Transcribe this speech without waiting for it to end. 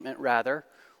rather.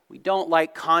 We don't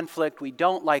like conflict. We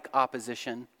don't like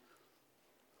opposition.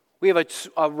 We have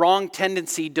a wrong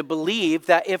tendency to believe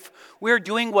that if we're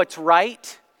doing what's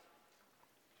right,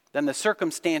 then the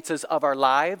circumstances of our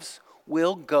lives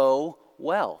will go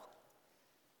well.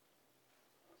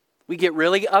 We get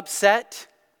really upset.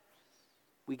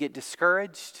 We get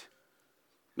discouraged.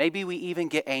 Maybe we even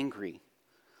get angry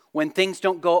when things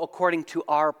don't go according to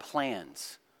our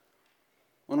plans.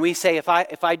 When we say, if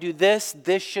I do this,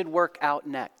 this should work out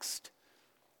next.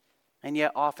 And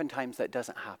yet oftentimes that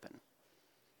doesn't happen.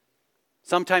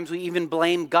 Sometimes we even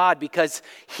blame God because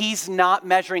He's not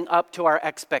measuring up to our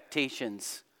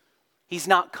expectations. He's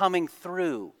not coming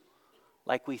through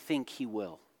like we think He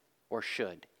will or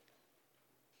should.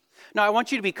 Now, I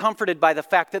want you to be comforted by the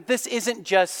fact that this isn't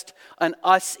just an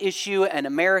us issue, an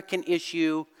American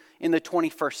issue in the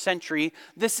 21st century.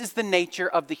 This is the nature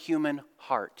of the human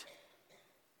heart.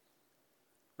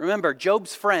 Remember,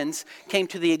 Job's friends came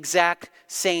to the exact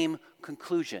same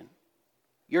conclusion.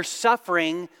 You're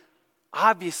suffering,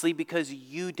 obviously, because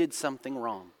you did something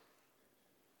wrong.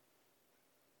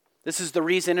 This is the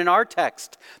reason in our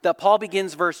text that Paul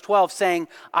begins verse 12 saying,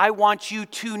 I want you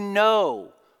to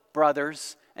know,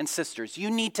 brothers and sisters.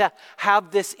 You need to have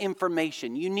this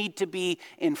information. You need to be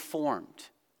informed.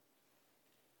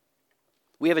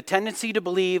 We have a tendency to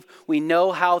believe we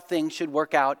know how things should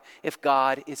work out if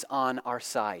God is on our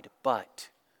side. But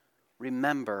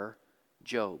remember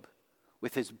Job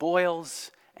with his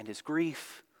boils and his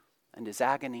grief and his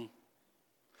agony.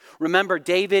 Remember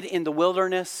David in the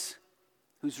wilderness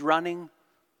who's running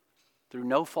through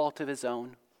no fault of his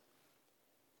own.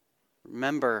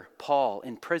 Remember Paul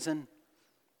in prison.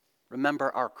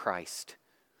 Remember our Christ,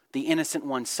 the innocent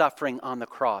one suffering on the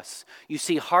cross. You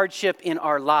see, hardship in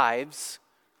our lives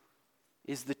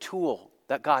is the tool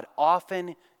that God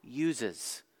often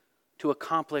uses to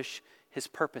accomplish His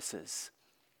purposes.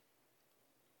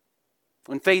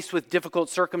 When faced with difficult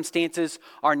circumstances,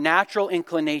 our natural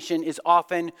inclination is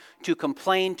often to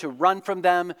complain, to run from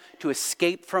them, to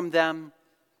escape from them,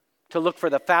 to look for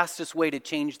the fastest way to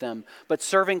change them. But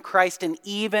serving Christ and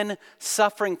even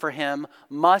suffering for Him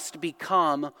must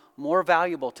become more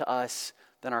valuable to us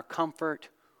than our comfort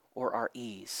or our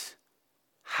ease.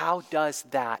 How does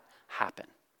that happen?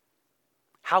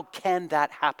 How can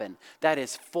that happen? That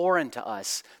is foreign to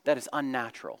us. That is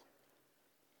unnatural.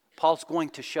 Paul's going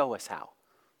to show us how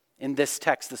in this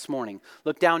text this morning.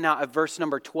 Look down now at verse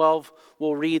number 12.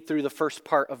 We'll read through the first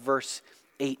part of verse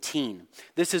 18.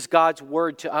 This is God's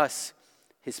word to us,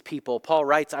 His people. Paul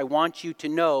writes, I want you to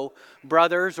know,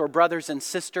 brothers and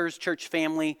sisters, church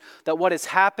family, that what has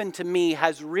happened to me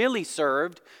has really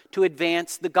served to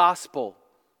advance the gospel,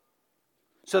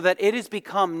 so that it has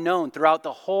become known throughout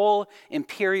the whole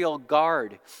imperial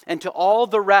guard and to all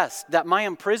the rest that my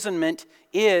imprisonment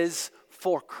is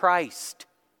for Christ.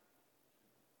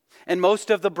 And most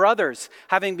of the brothers,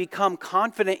 having become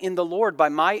confident in the Lord by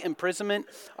my imprisonment,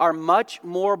 are much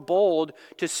more bold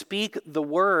to speak the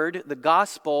word, the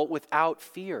gospel, without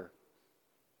fear.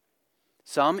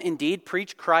 Some indeed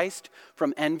preach Christ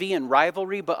from envy and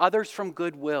rivalry, but others from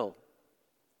goodwill.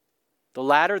 The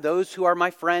latter, those who are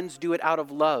my friends, do it out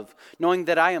of love, knowing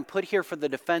that I am put here for the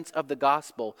defense of the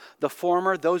gospel. The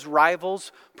former, those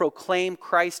rivals, proclaim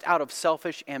Christ out of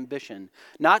selfish ambition,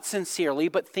 not sincerely,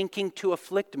 but thinking to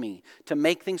afflict me, to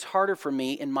make things harder for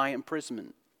me in my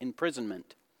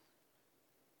imprisonment.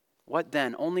 What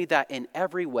then? Only that in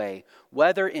every way,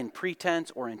 whether in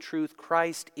pretense or in truth,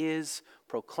 Christ is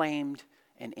proclaimed,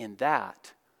 and in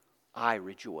that I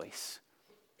rejoice.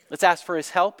 Let's ask for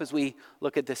His help as we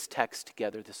look at this text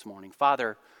together this morning.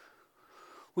 Father,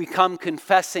 we come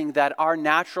confessing that our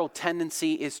natural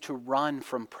tendency is to run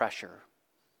from pressure,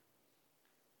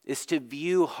 is to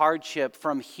view hardship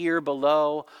from here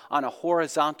below on a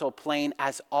horizontal plane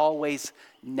as always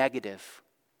negative,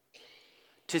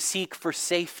 to seek for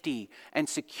safety and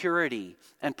security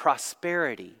and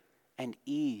prosperity and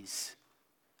ease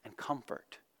and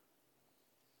comfort.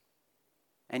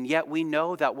 And yet we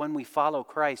know that when we follow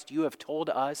Christ, you have told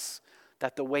us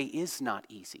that the way is not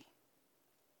easy.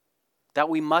 That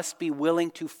we must be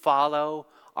willing to follow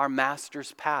our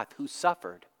Master's path who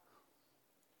suffered.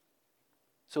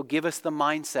 So give us the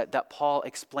mindset that Paul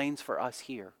explains for us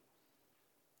here.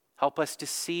 Help us to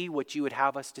see what you would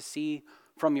have us to see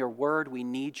from your word. We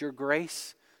need your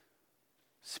grace.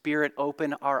 Spirit,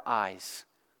 open our eyes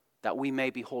that we may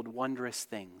behold wondrous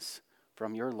things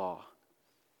from your law.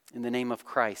 In the name of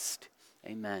Christ,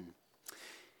 amen.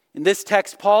 In this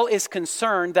text, Paul is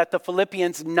concerned that the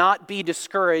Philippians not be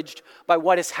discouraged by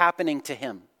what is happening to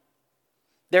him.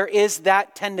 There is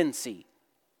that tendency.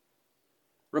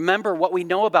 Remember what we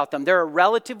know about them. They're a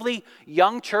relatively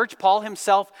young church. Paul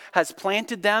himself has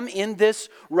planted them in this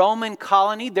Roman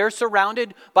colony. They're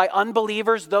surrounded by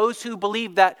unbelievers, those who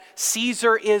believe that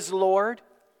Caesar is Lord.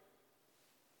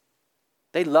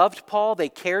 They loved Paul. They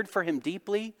cared for him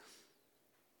deeply.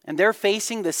 And they're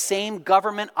facing the same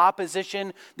government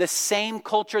opposition, the same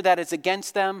culture that is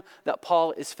against them that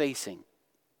Paul is facing.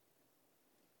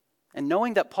 And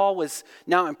knowing that Paul was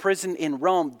now imprisoned in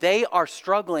Rome, they are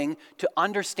struggling to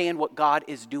understand what God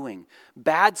is doing.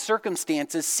 Bad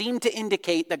circumstances seem to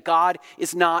indicate that God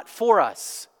is not for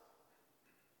us.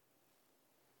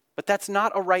 But that's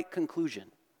not a right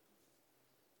conclusion.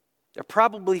 They're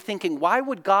probably thinking, why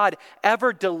would God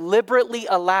ever deliberately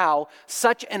allow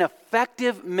such an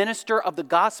effective minister of the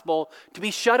gospel to be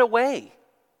shut away,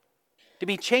 to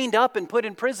be chained up and put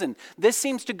in prison? This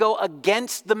seems to go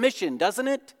against the mission, doesn't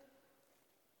it?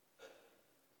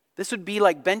 This would be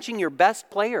like benching your best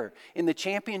player in the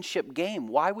championship game.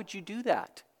 Why would you do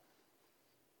that?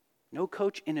 No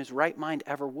coach in his right mind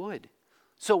ever would.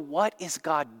 So what is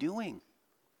God doing?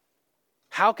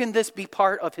 How can this be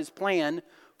part of his plan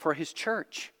for his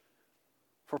church,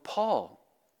 for Paul,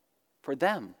 for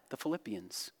them, the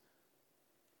Philippians?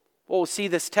 What we'll see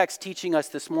this text teaching us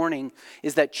this morning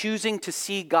is that choosing to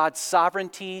see God's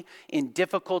sovereignty in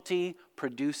difficulty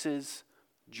produces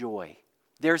joy.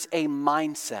 There's a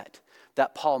mindset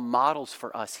that Paul models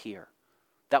for us here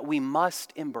that we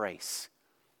must embrace.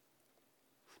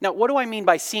 Now, what do I mean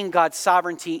by seeing God's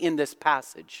sovereignty in this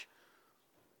passage?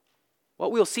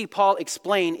 What we'll see Paul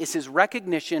explain is his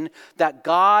recognition that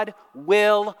God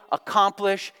will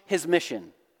accomplish his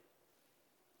mission,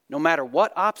 no matter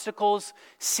what obstacles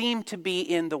seem to be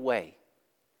in the way.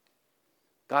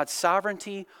 God's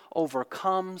sovereignty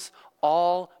overcomes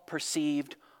all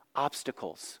perceived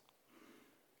obstacles.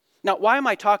 Now, why am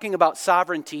I talking about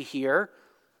sovereignty here?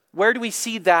 Where do we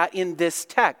see that in this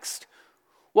text?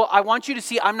 Well, I want you to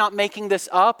see I'm not making this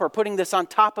up or putting this on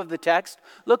top of the text.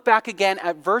 Look back again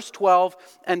at verse 12,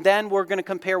 and then we're going to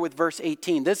compare with verse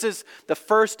 18. This is the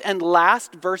first and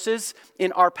last verses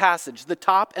in our passage, the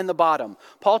top and the bottom.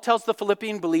 Paul tells the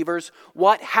Philippian believers,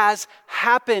 what has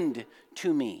happened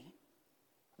to me?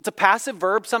 It's a passive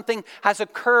verb. Something has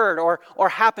occurred or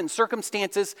happened.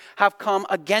 Circumstances have come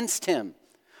against him.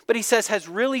 But he says has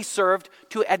really served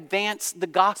to advance the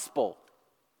gospel.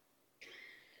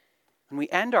 And we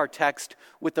end our text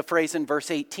with the phrase in verse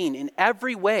 18, in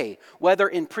every way, whether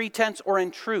in pretense or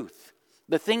in truth,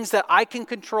 the things that I can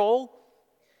control,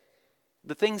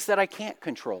 the things that I can't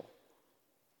control,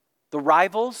 the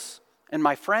rivals and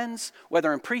my friends,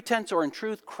 whether in pretense or in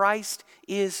truth, Christ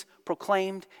is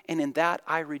proclaimed, and in that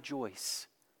I rejoice.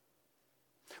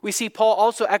 We see Paul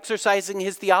also exercising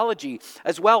his theology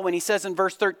as well when he says in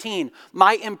verse 13,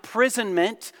 my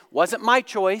imprisonment wasn't my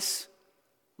choice.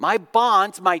 My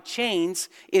bonds, my chains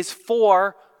is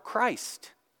for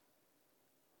Christ.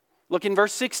 Look in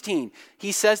verse 16.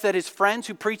 He says that his friends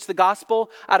who preach the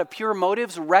gospel out of pure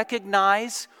motives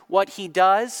recognize what he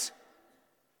does.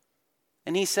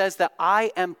 And he says that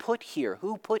I am put here.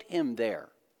 Who put him there?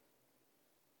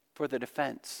 For the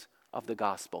defense of the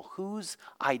gospel. Whose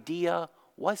idea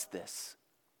was this?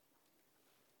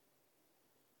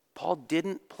 Paul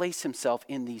didn't place himself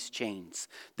in these chains.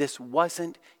 This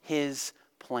wasn't his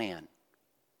plan.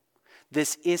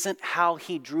 This isn't how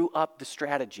he drew up the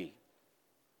strategy.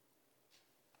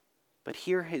 But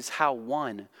here is how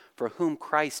one for whom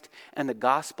Christ and the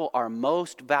gospel are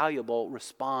most valuable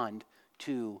respond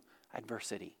to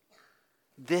adversity.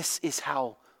 This is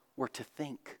how we're to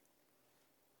think.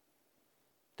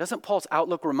 Doesn't Paul's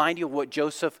outlook remind you of what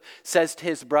Joseph says to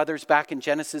his brothers back in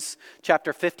Genesis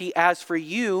chapter 50? As for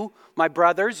you, my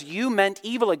brothers, you meant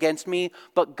evil against me,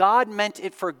 but God meant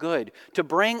it for good, to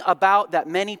bring about that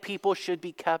many people should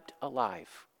be kept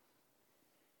alive.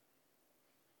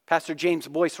 Pastor James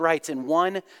Boyce writes in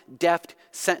one deft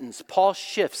sentence, Paul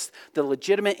shifts the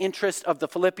legitimate interest of the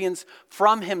Philippians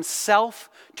from himself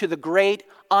to the great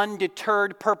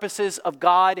undeterred purposes of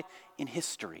God in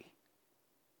history.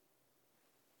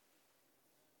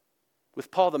 With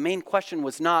Paul, the main question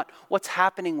was not what's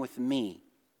happening with me,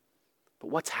 but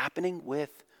what's happening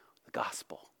with the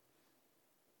gospel.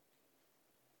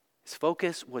 His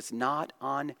focus was not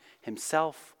on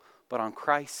himself, but on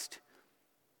Christ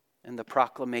and the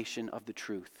proclamation of the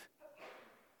truth.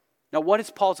 Now, what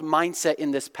is Paul's mindset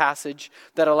in this passage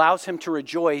that allows him to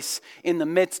rejoice in the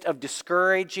midst of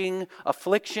discouraging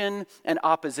affliction and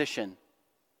opposition?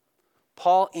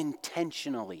 Paul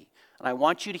intentionally, and I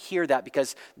want you to hear that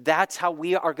because that's how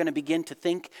we are going to begin to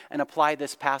think and apply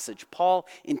this passage. Paul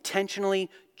intentionally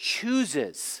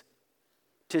chooses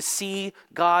to see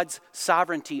God's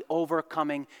sovereignty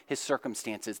overcoming his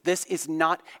circumstances. This is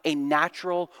not a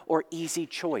natural or easy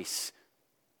choice.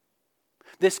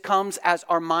 This comes as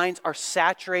our minds are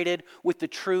saturated with the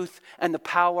truth and the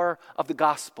power of the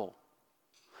gospel.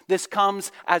 This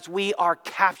comes as we are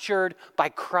captured by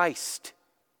Christ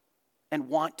and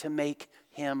want to make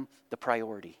him the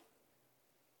priority.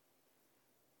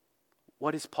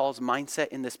 What is Paul's mindset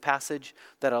in this passage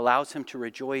that allows him to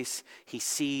rejoice? He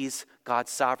sees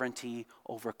God's sovereignty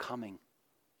overcoming.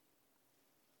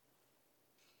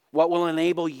 What will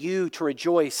enable you to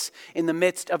rejoice in the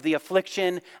midst of the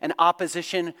affliction and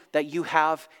opposition that you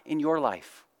have in your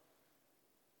life?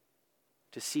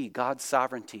 To see God's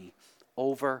sovereignty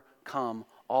overcome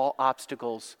all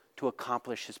obstacles to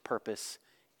accomplish his purpose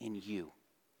in you.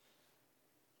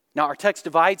 Now, our text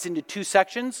divides into two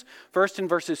sections. First, in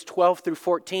verses 12 through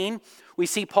 14, we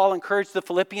see Paul encourage the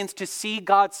Philippians to see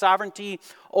God's sovereignty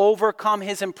overcome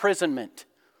his imprisonment,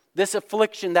 this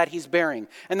affliction that he's bearing.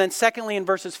 And then secondly, in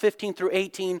verses 15 through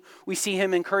 18, we see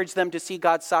him encourage them to see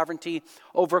God's sovereignty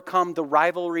overcome the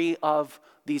rivalry of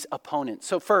these opponents.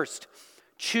 So first,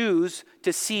 choose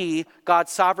to see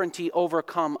God's sovereignty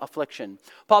overcome affliction.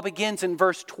 Paul begins in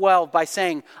verse 12 by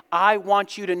saying, I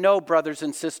want you to know, brothers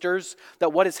and sisters,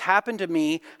 that what has happened to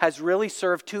me has really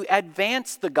served to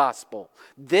advance the gospel.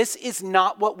 This is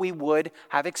not what we would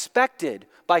have expected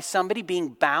by somebody being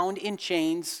bound in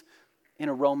chains in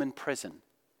a Roman prison.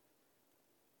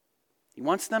 He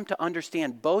wants them to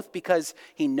understand both because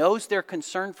he knows they're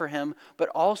concerned for him, but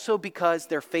also because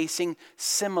they're facing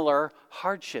similar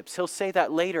hardships. He'll say that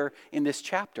later in this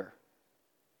chapter.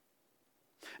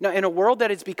 Now, in a world that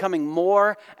is becoming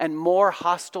more and more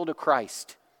hostile to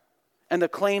Christ and the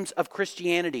claims of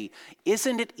Christianity,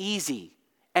 isn't it easy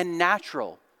and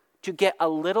natural to get a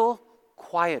little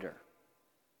quieter?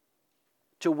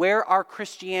 To wear our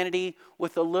Christianity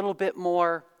with a little bit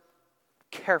more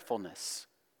carefulness,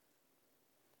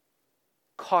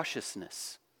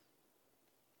 cautiousness.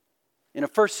 In a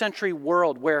first century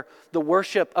world where the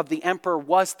worship of the emperor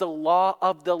was the law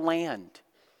of the land,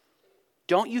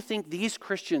 don't you think these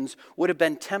Christians would have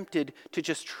been tempted to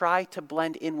just try to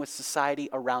blend in with society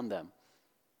around them?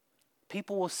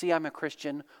 People will see I'm a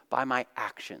Christian by my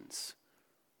actions,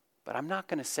 but I'm not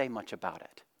going to say much about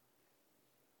it.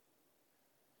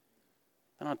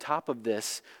 And on top of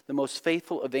this, the most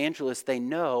faithful evangelist they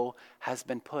know has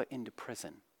been put into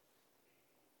prison.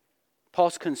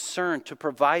 Paul's concerned to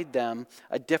provide them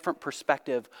a different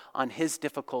perspective on his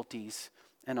difficulties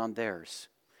and on theirs.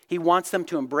 He wants them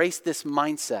to embrace this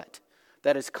mindset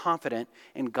that is confident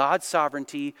in God's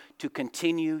sovereignty to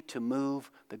continue to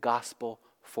move the gospel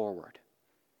forward,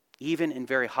 even in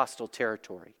very hostile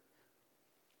territory.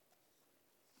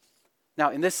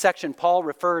 Now, in this section, Paul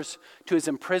refers to his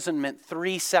imprisonment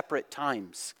 3 separate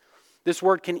times. This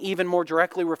word can even more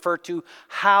directly refer to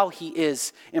how he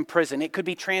is in prison. It could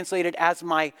be translated as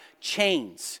my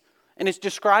chains. And it's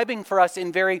describing for us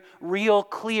in very real,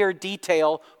 clear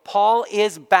detail, Paul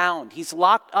is bound. He's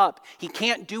locked up. He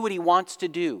can't do what he wants to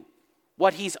do,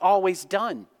 what he's always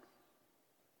done.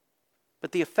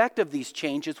 But the effect of these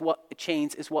chains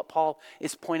is what Paul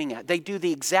is pointing at. They do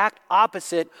the exact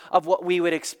opposite of what we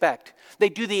would expect. They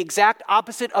do the exact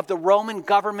opposite of the Roman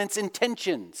government's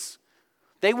intentions.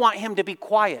 They want him to be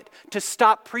quiet, to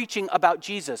stop preaching about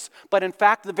Jesus. But in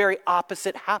fact, the very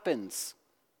opposite happens.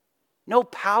 No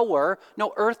power,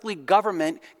 no earthly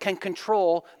government can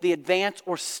control the advance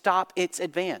or stop its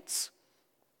advance.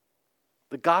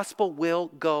 The gospel will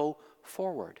go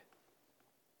forward.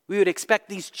 We would expect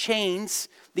these chains,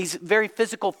 these very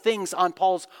physical things on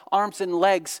Paul's arms and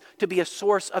legs, to be a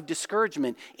source of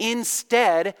discouragement.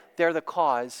 Instead, they're the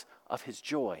cause of his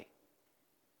joy.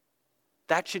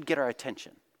 That should get our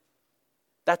attention.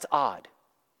 That's odd.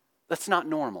 That's not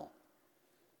normal.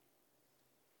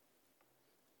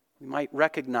 We might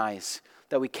recognize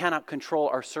that we cannot control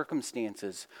our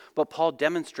circumstances, but Paul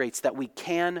demonstrates that we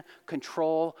can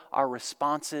control our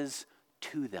responses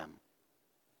to them.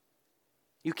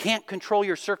 You can't control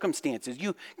your circumstances.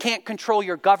 You can't control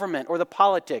your government or the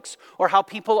politics or how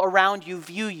people around you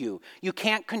view you. You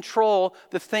can't control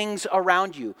the things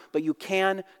around you, but you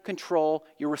can control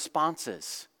your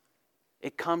responses.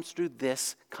 It comes through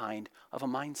this kind of a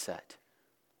mindset.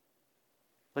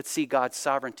 Let's see God's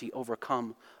sovereignty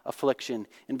overcome affliction.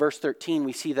 In verse 13,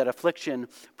 we see that affliction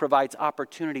provides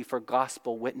opportunity for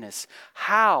gospel witness.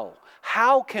 How?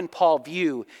 How can Paul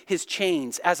view his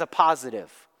chains as a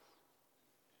positive?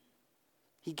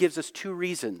 He gives us 2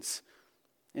 reasons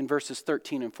in verses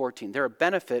 13 and 14. They're a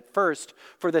benefit, first,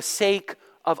 for the sake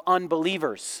of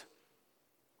unbelievers.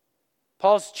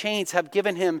 Paul's chains have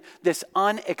given him this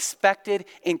unexpected,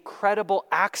 incredible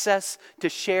access to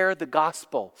share the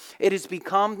gospel. It has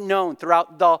become known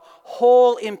throughout the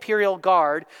whole imperial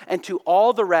guard and to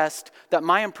all the rest that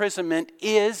my imprisonment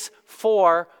is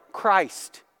for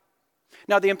Christ.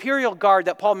 Now, the imperial guard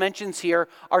that Paul mentions here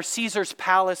are Caesar's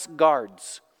palace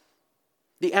guards,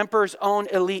 the emperor's own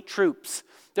elite troops.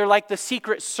 They're like the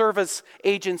secret service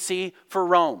agency for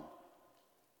Rome.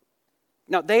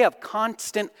 Now, they have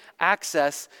constant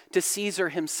access to Caesar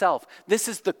himself. This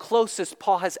is the closest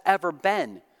Paul has ever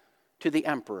been to the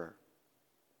emperor.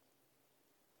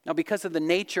 Now, because of the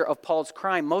nature of Paul's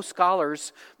crime, most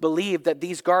scholars believe that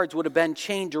these guards would have been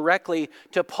chained directly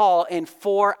to Paul in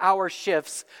 4-hour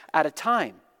shifts at a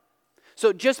time.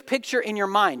 So just picture in your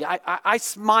mind, I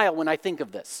smile when I think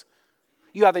of this.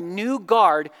 You have a new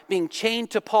guard being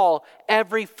chained to Paul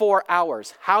every 4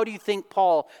 hours. How do you think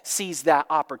Paul sees that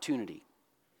opportunity?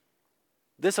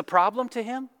 This a problem to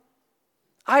him?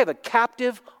 I have a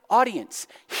captive audience.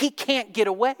 He can't get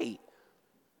away.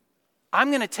 I'm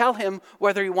going to tell him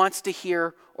whether he wants to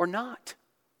hear or not.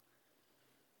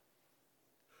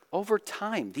 Over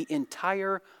time, the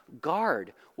entire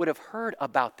guard would have heard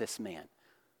about this man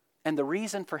and the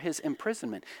reason for his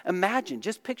imprisonment. Imagine,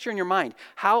 just picture in your mind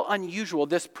how unusual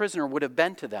this prisoner would have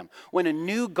been to them. When a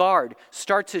new guard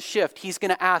starts his shift, he's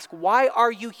going to ask, "Why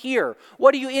are you here?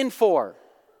 What are you in for?"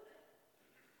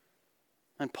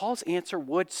 And Paul's answer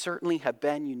would certainly have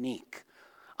been unique.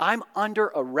 I'm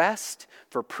under arrest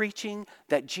for preaching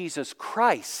that Jesus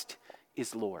Christ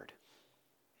is Lord,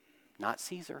 not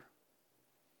Caesar.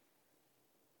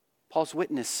 Paul's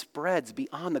witness spreads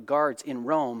beyond the guards in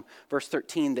Rome. Verse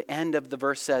 13, the end of the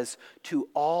verse says, to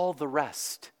all the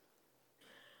rest.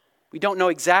 We don't know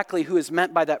exactly who is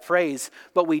meant by that phrase,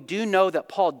 but we do know that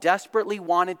Paul desperately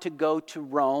wanted to go to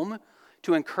Rome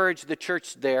to encourage the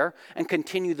church there and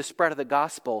continue the spread of the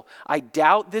gospel. I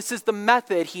doubt this is the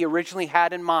method he originally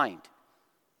had in mind.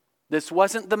 This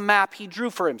wasn't the map he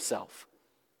drew for himself.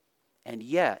 And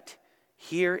yet,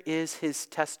 here is his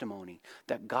testimony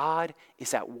that God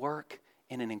is at work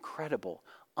in an incredible,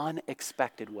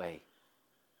 unexpected way.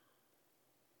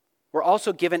 We're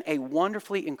also given a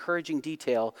wonderfully encouraging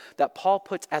detail that Paul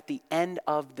puts at the end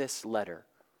of this letter.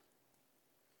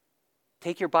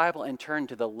 Take your Bible and turn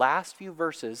to the last few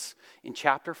verses in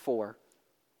chapter 4.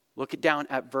 Look it down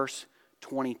at verse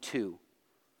 22.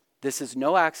 This is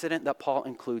no accident that Paul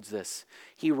includes this.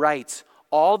 He writes,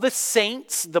 all the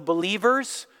saints, the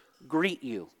believers, greet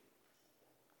you,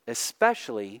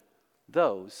 especially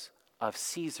those of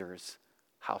Caesar's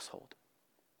household.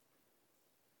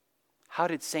 How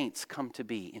did saints come to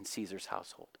be in Caesar's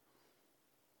household?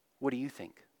 What do you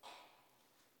think?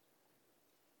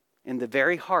 In the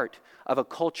very heart of a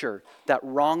culture that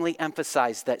wrongly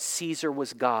emphasized that Caesar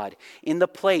was God, in the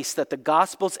place that the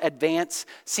gospel's advance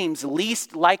seems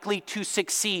least likely to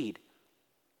succeed,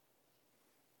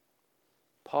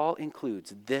 Paul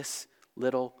includes this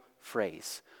little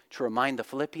phrase to remind the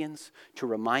Philippians, to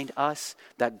remind us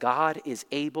that God is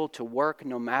able to work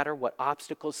no matter what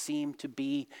obstacles seem to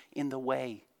be in the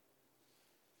way.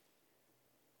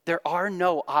 There are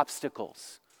no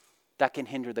obstacles that can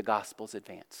hinder the gospel's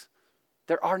advance.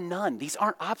 There are none. These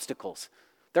aren't obstacles.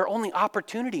 They're only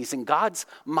opportunities in God's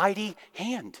mighty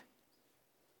hand.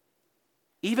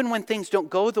 Even when things don't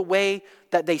go the way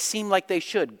that they seem like they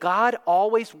should, God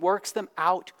always works them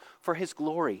out for his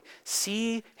glory.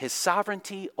 See his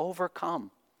sovereignty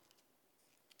overcome.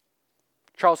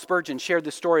 Charles Spurgeon shared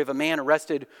the story of a man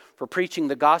arrested for preaching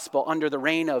the gospel under the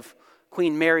reign of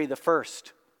Queen Mary I.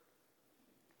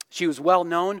 She was well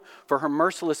known for her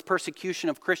merciless persecution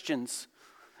of Christians.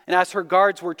 And as her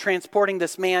guards were transporting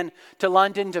this man to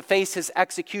London to face his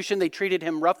execution, they treated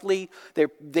him roughly.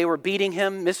 They were beating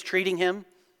him, mistreating him.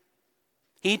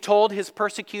 He told his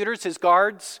persecutors, his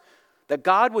guards, that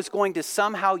God was going to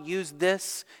somehow use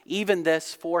this, even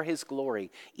this, for his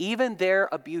glory, even their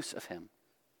abuse of him.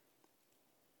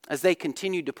 As they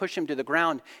continued to push him to the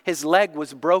ground, his leg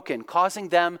was broken, causing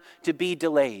them to be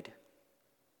delayed.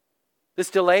 This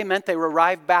delay meant they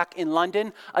arrived back in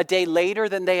London a day later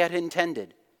than they had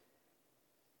intended.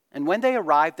 And when they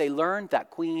arrived, they learned that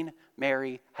Queen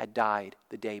Mary had died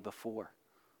the day before,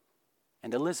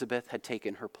 and Elizabeth had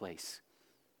taken her place.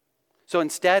 So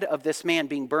instead of this man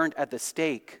being burned at the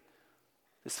stake,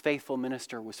 this faithful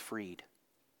minister was freed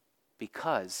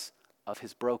because of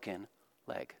his broken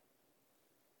leg.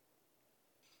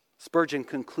 Spurgeon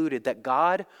concluded that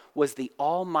God was the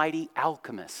almighty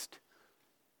alchemist.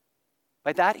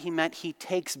 By that he meant he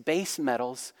takes base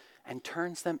metals and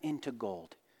turns them into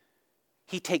gold.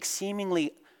 He takes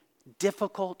seemingly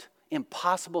difficult,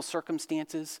 impossible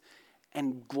circumstances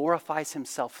and glorifies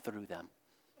himself through them.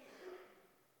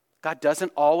 God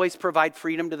doesn't always provide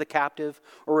freedom to the captive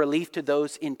or relief to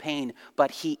those in pain, but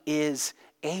he is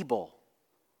able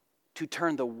to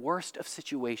turn the worst of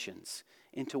situations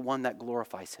into one that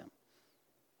glorifies him.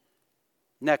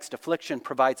 Next, affliction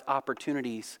provides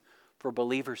opportunities for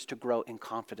believers to grow in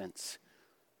confidence.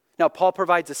 Now, Paul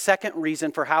provides a second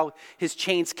reason for how his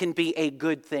chains can be a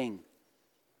good thing.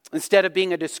 Instead of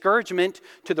being a discouragement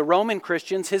to the Roman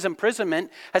Christians, his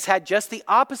imprisonment has had just the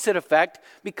opposite effect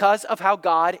because of how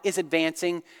God is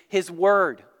advancing his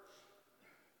word.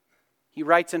 He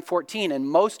writes in 14, and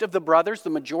most of the brothers, the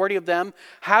majority of them,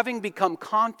 having become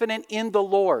confident in the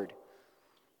Lord,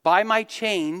 by my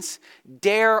chains,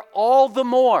 dare all the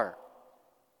more.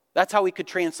 That's how we could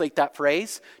translate that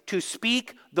phrase, to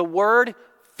speak the word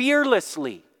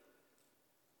fearlessly.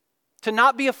 To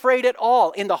not be afraid at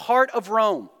all in the heart of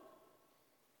Rome.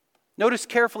 Notice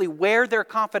carefully where their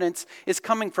confidence is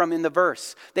coming from in the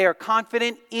verse. They are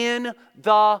confident in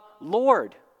the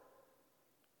Lord.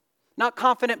 Not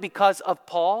confident because of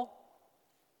Paul.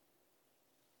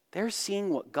 They're seeing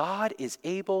what God is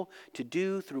able to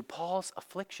do through Paul's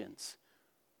afflictions.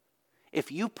 If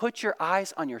you put your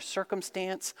eyes on your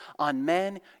circumstance, on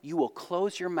men, you will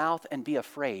close your mouth and be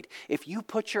afraid. If you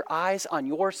put your eyes on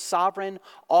your sovereign,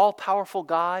 all-powerful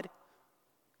God,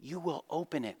 you will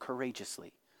open it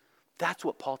courageously. That's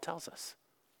what Paul tells us.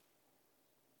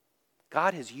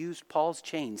 God has used Paul's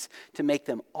chains to make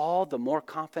them all the more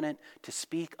confident to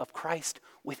speak of Christ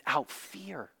without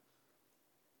fear.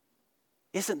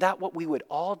 Isn't that what we would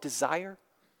all desire?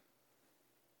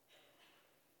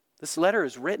 This letter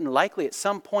is written likely at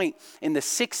some point in the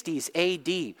 60s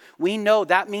AD. We know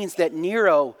that means that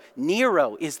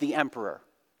Nero is the emperor.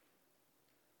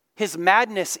 His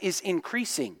madness is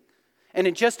increasing. And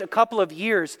in just a couple of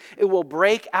years, it will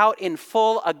break out in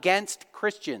full against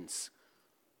Christians.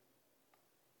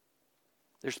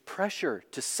 There's pressure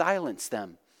to silence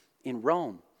them in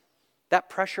Rome. That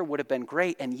pressure would have been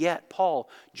great, and yet Paul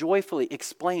joyfully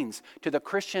explains to the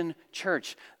Christian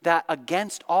church that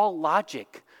against all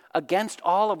logic, against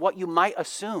all of what you might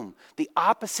assume, the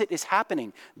opposite is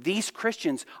happening. These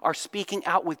Christians are speaking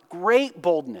out with great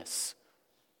boldness.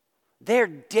 They're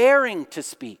daring to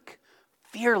speak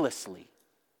fearlessly.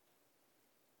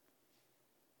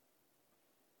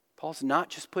 Paul's not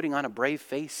just putting on a brave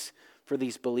face for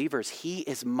these believers. He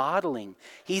is modeling.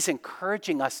 He's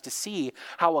encouraging us to see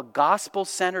how a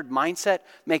gospel-centered mindset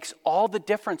makes all the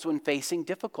difference when facing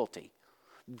difficulty.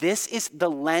 This is the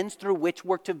lens through which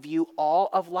we're to view all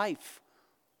of life.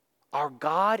 Our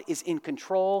God is in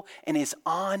control and is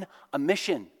on a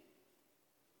mission.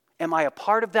 Am I a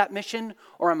part of that mission,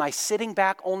 or am I sitting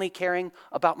back only caring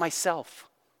about myself?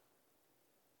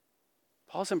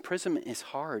 Paul's imprisonment is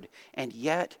hard, and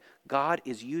yet God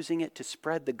is using it to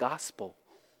spread the gospel.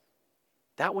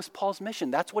 That was Paul's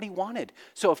mission. That's what he wanted.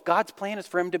 So if God's plan is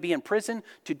for him to be in prison,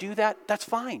 to do that, that's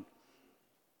fine.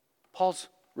 Paul's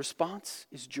response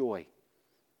is joy.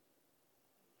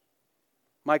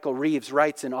 Michael Reeves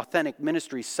writes in Authentic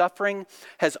Ministry, suffering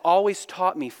has always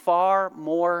taught me far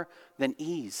more than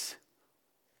ease.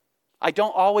 I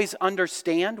don't always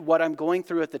understand what I'm going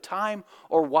through at the time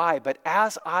or why, but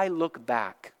as I look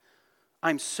back,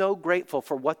 I'm so grateful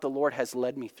for what the Lord has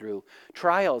led me through.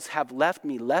 Trials have left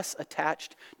me less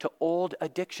attached to old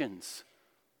addictions.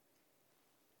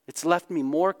 It's left me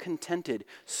more contented,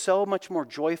 so much more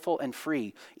joyful and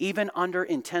free. Even under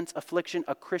intense affliction,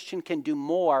 a Christian can do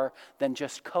more than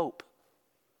just cope.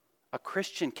 A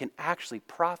Christian can actually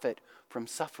profit from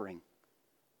suffering.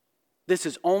 This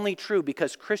is only true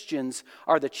because Christians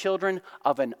are the children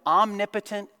of an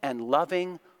omnipotent and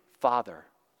loving Father.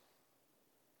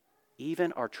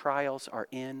 Even our trials are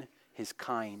in His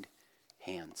kind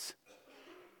hands.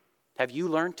 Have you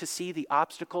learned to see the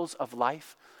obstacles of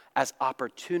life as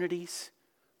opportunities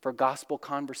for gospel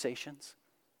conversations?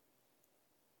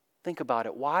 Think about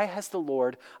it. Why has the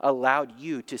Lord allowed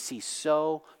you to see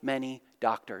so many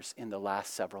doctors in the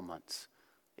last several months,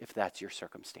 if that's your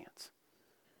circumstance?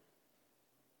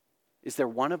 Is there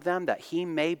one of them that He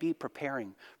may be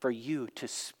preparing for you to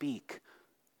speak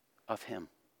of Him?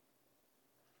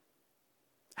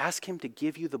 Ask Him to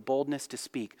give you the boldness to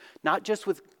speak, not just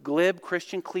with glib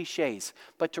Christian cliches,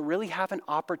 but to really have an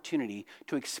opportunity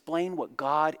to explain what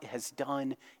God has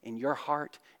done in your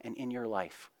heart and in your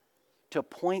life, to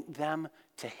point them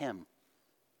to Him.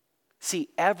 See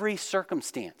every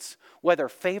circumstance, whether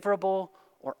favorable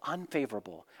or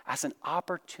unfavorable, as an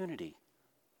opportunity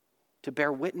to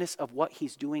bear witness of what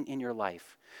He's doing in your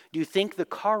life. Do you think the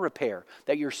car repair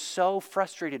that you're so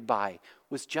frustrated by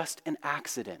was just an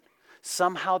accident?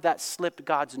 Somehow that slipped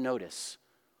God's notice?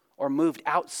 or moved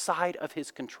outside of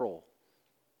his control?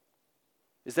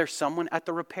 Is there someone at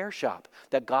the repair shop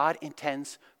that God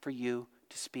intends for you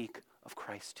to speak of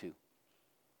Christ to?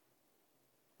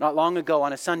 Not long ago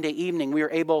on a Sunday evening, we were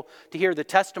able to hear the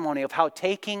testimony of how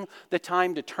taking the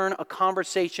time to turn a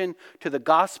conversation to the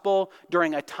gospel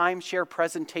during a timeshare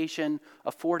presentation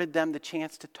afforded them the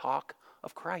chance to talk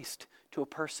of Christ to a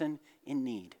person in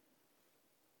need.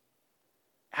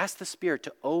 Ask the Spirit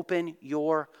to open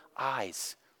your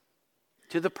eyes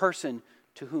to the person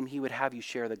to whom He would have you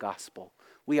share the gospel.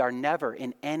 We are never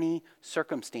in any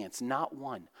circumstance, not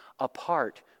one,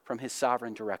 apart from His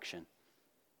sovereign direction.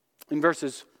 In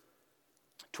verses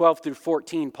 12 through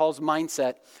 14, Paul's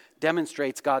mindset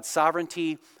demonstrates God's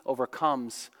sovereignty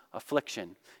overcomes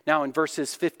affliction. Now in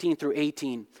verses 15 through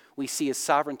 18, we see His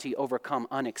sovereignty overcome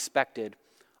unexpected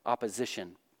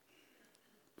opposition.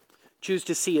 Choose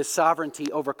to see His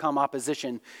sovereignty overcome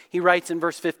opposition. He writes in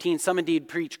verse 15, some indeed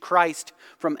preach Christ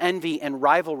from envy and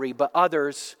rivalry, but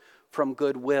others from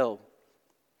goodwill.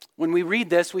 When we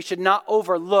read this, we should not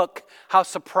overlook how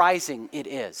surprising it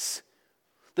is.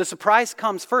 The surprise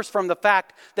comes first from the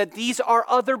fact that these are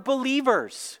other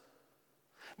believers.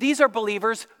 These are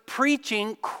believers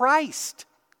preaching Christ.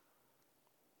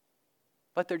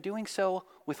 But they're doing so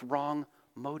with wrong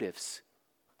motives.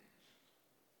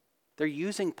 They're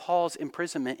using Paul's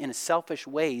imprisonment in selfish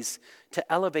ways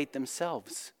to elevate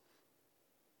themselves.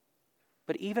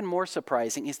 But even more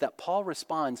surprising is that Paul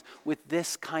responds with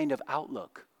this kind of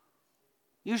outlook.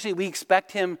 Usually we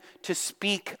expect him to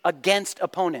speak against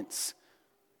opponents,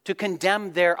 to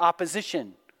condemn their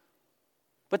opposition.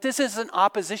 But this isn't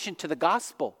opposition to the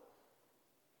gospel.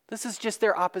 This is just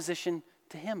their opposition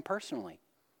to him personally.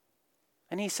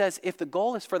 And he says, if the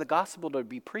goal is for the gospel to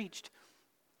be preached,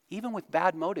 even with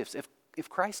bad motives, if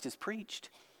Christ is preached,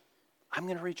 I'm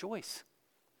going to rejoice.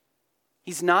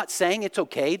 He's not saying it's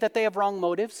okay that they have wrong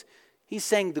motives. He's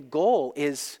saying the goal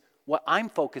is what I'm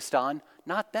focused on,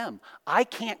 not them. I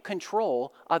can't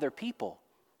control other people.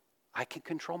 I can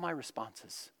control my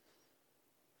responses.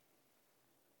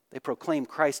 They proclaim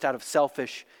Christ out of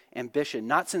selfish ambition,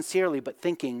 not sincerely, but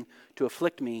thinking to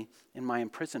afflict me in my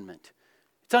imprisonment.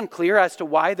 It's unclear as to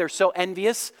why they're so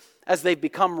envious as they've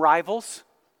become rivals.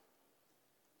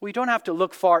 We don't have to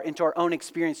look far into our own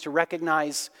experience to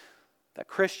recognize that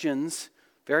Christians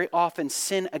very often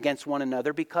sin against one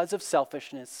another because of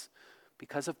selfishness,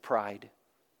 because of pride.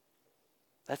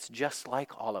 That's just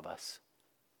like all of us.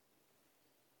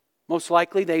 Most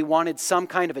likely they wanted some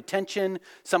kind of attention,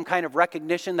 some kind of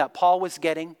recognition that Paul was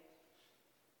getting.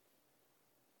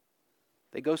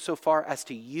 They go so far as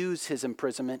to use his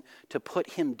imprisonment to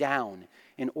put him down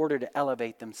in order to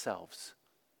elevate themselves.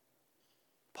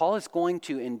 Paul is going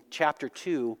to, in chapter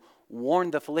 2,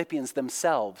 warn the Philippians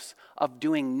themselves of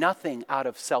doing nothing out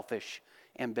of selfish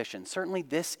ambition. Certainly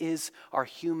this is our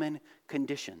human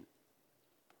condition.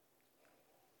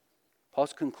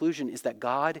 Paul's conclusion is that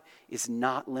God is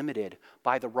not limited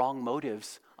by the wrong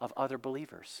motives of other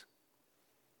believers.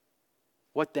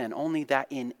 What then? Only that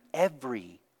in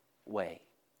every way,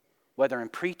 whether in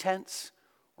pretense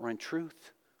or in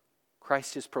truth,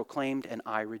 Christ is proclaimed and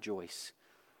I rejoice.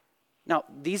 Now,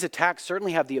 these attacks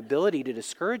certainly have the ability to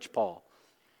discourage Paul,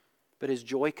 but his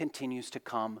joy continues to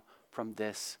come from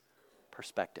this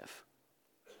perspective.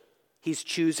 He's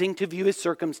choosing to view his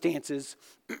circumstances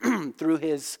through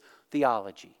his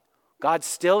theology. God's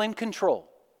still in control.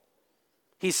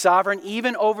 He's sovereign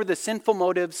even over the sinful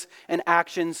motives and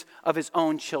actions of his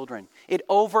own children. It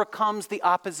overcomes the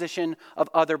opposition of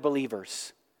other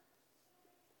believers.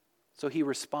 So he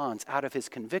responds out of his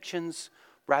convictions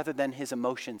rather than his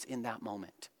emotions in that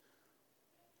moment.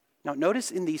 Now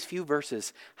notice in these few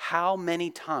verses how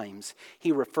many times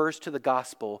he refers to the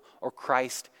gospel or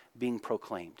Christ being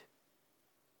proclaimed.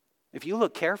 If you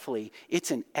look carefully,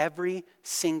 it's in every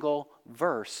single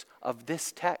verse of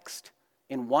this text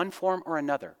in one form or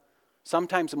another.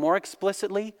 Sometimes more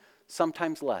explicitly,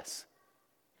 sometimes less.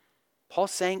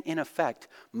 Paul's saying, in effect,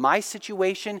 my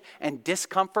situation and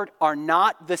discomfort are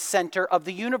not the center of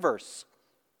the universe.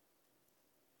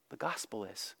 The gospel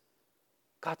is.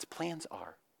 God's plans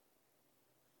are.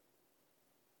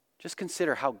 Just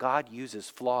consider how God uses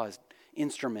flawed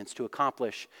instruments to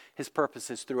accomplish his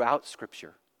purposes throughout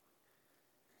Scripture.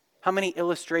 How many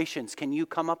illustrations can you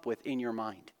come up with in your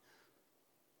mind?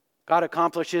 God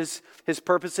accomplishes his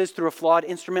purposes through a flawed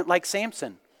instrument like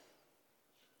Samson.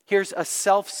 Here's a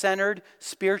self-centered,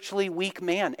 spiritually weak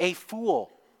man, a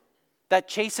fool that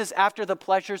chases after the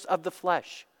pleasures of the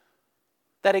flesh,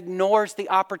 that ignores the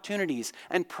opportunities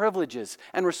and privileges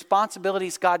and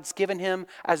responsibilities God's given him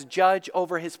as judge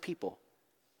over his people.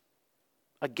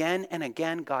 Again and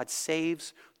again, God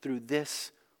saves through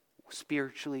this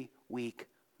spiritually weak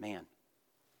man.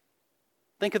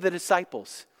 Think of the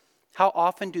disciples. How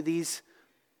often do these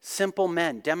simple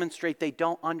men demonstrate they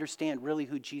don't understand really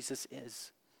who Jesus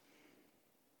is?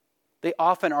 They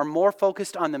often are more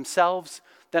focused on themselves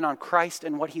than on Christ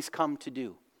and what he's come to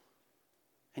do.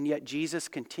 And yet Jesus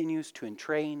continues to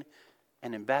entrain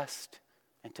and invest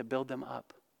and to build them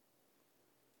up.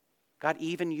 God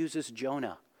even uses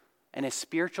Jonah and his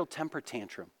spiritual temper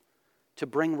tantrum to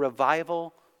bring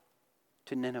revival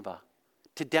to Nineveh,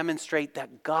 to demonstrate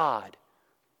that God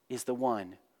is the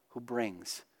one who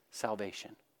brings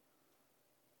salvation.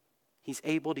 He's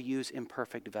able to use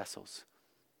imperfect vessels.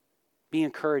 Be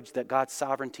encouraged that God's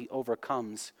sovereignty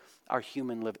overcomes our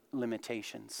human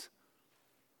limitations.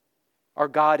 Our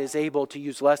God is able to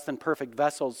use less than perfect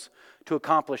vessels to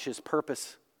accomplish his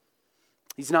purpose.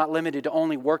 He's not limited to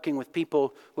only working with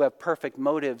people who have perfect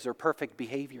motives or perfect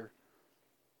behavior.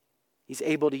 He's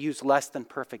able to use less than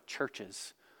perfect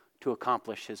churches to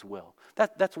accomplish his will.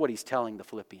 That's what he's telling the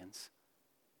Philippians.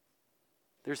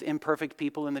 There's imperfect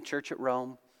people in the church at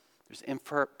Rome. There's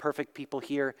imperfect people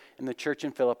here in the church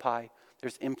in Philippi.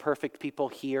 There's imperfect people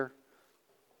here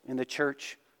in the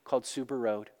church called Suber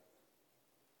Road.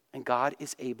 And God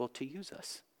is able to use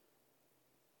us.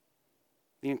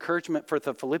 The encouragement for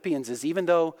the Philippians is even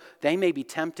though they may be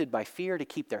tempted by fear to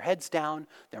keep their heads down,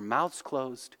 their mouths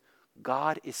closed,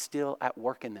 God is still at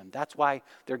work in them. That's why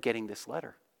they're getting this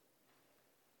letter.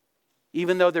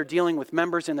 Even though they're dealing with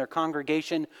members in their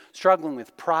congregation struggling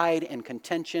with pride and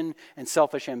contention and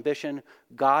selfish ambition,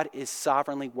 God is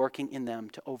sovereignly working in them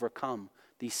to overcome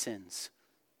these sins.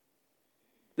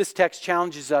 This text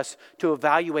challenges us to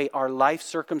evaluate our life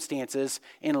circumstances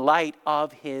in light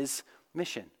of his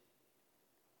mission.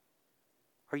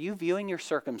 Are you viewing your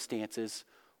circumstances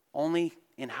only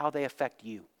in how they affect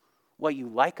you? What you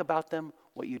like about them,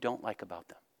 what you don't like about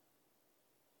them?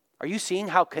 Are you seeing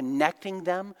how connecting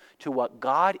them to what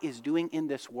God is doing in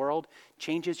this world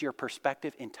changes your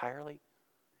perspective entirely?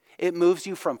 It moves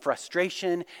you from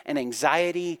frustration and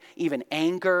anxiety, even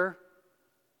anger,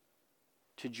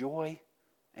 to joy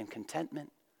and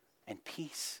contentment and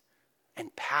peace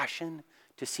and passion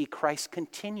to see Christ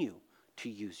continue to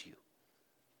use you.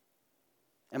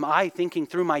 Am I thinking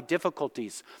through my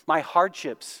difficulties, my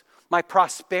hardships, my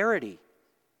prosperity,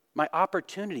 my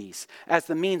opportunities as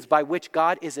the means by which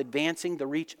God is advancing the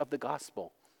reach of the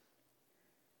gospel?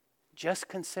 Just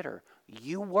consider,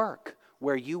 you work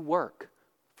where you work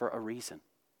for a reason.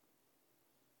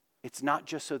 It's not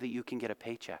just so that you can get a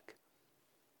paycheck.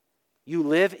 You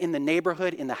live in the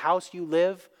neighborhood, in the house you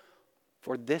live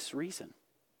for this reason.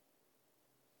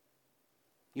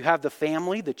 You have the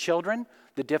family, the children,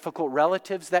 the difficult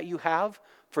relatives that you have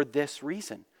for this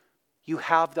reason. You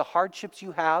have the hardships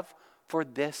you have for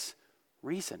this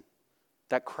reason,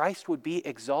 that Christ would be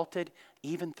exalted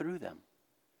even through them.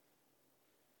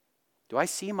 Do I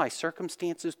see my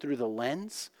circumstances through the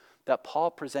lens that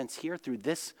Paul presents here, through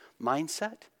this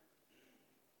mindset?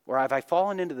 Or have I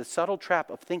fallen into the subtle trap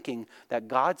of thinking that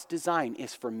God's design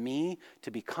is for me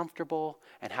to be comfortable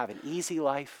and have an easy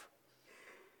life,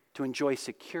 to enjoy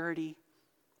security,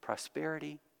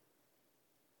 prosperity?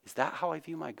 Is that how I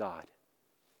view my God?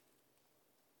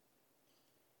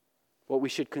 What we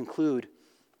should conclude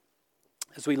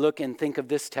as we look and think of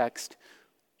this text,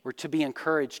 we're to be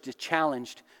encouraged,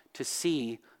 challenged to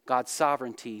see God's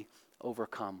sovereignty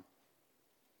overcome.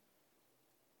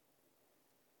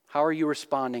 How are you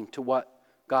responding to what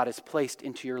God has placed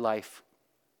into your life?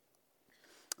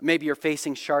 Maybe you're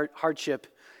facing hardship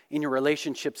in your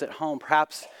relationships at home.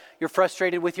 Perhaps you're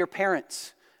frustrated with your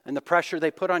parents and the pressure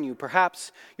they put on you.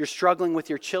 Perhaps you're struggling with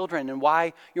your children and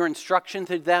why your instruction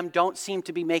to them don't seem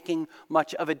to be making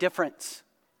much of a difference.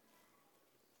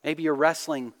 Maybe you're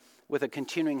wrestling with a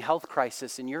continuing health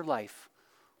crisis in your life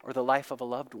or the life of a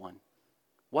loved one.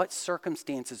 What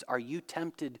circumstances are you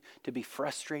tempted to be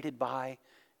frustrated by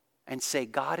and say,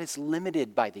 God is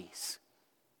limited by these?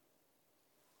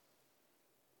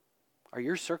 Are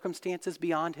your circumstances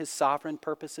beyond his sovereign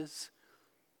purposes?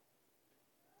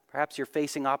 Perhaps you're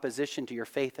facing opposition to your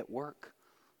faith at work.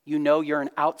 You know you're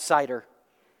an outsider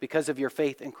because of your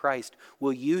faith in Christ.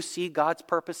 Will you see God's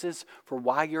purposes for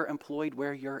why you're employed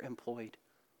where you're employed?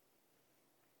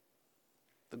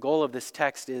 The goal of this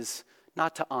text is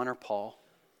not to honor Paul,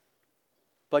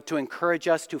 but to encourage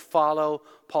us to follow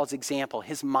Paul's example,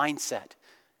 his mindset,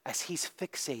 as he's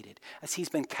fixated, as he's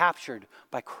been captured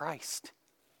by Christ.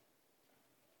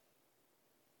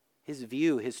 His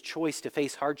view, his choice to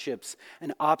face hardships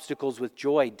and obstacles with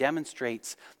joy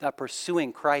demonstrates that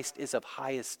pursuing Christ is of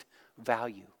highest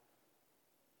value.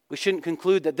 We shouldn't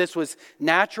conclude that this was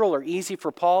natural or easy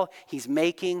for Paul. He's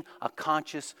making a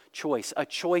conscious choice, a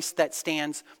choice that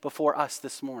stands before us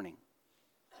this morning.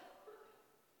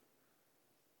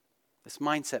 This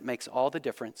mindset makes all the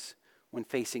difference when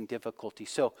facing difficulty.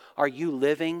 So, are you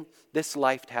living this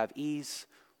life to have ease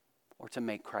or to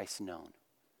make Christ known?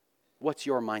 What's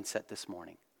your mindset this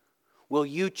morning? Will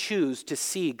you choose to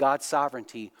see God's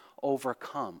sovereignty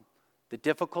overcome the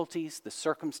difficulties, the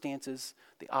circumstances,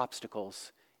 the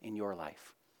obstacles in your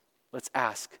life? Let's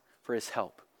ask for his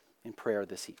help in prayer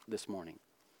this morning.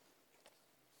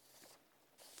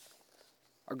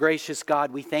 Our gracious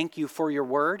God, we thank you for your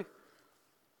word.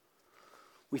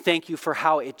 We thank you for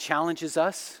how it challenges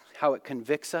us, how it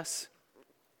convicts us,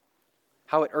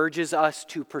 how it urges us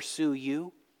to pursue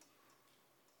you.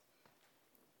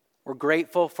 We're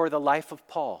grateful for the life of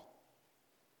Paul.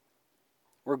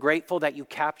 We're grateful that you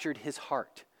captured his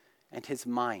heart and his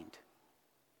mind.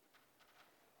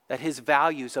 That his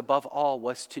values above all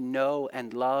was to know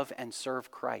and love and serve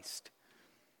Christ.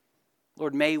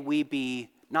 Lord, may we be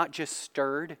not just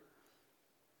stirred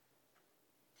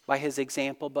by his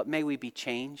example, but may we be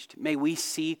changed. May we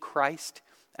see Christ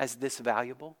as this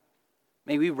valuable.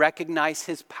 May we recognize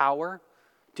his power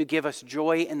to give us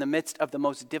joy in the midst of the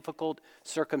most difficult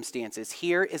circumstances.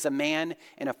 Here is a man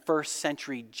in a first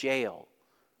century jail.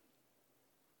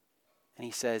 And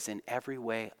he says, in every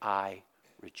way I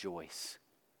rejoice.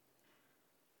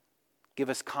 Give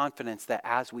us confidence that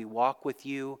as we walk with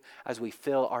you, as we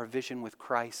fill our vision with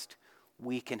Christ,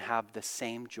 we can have the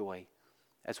same joy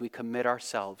as we commit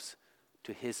ourselves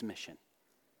to his mission.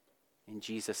 In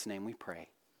Jesus' name we pray.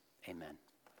 Amen.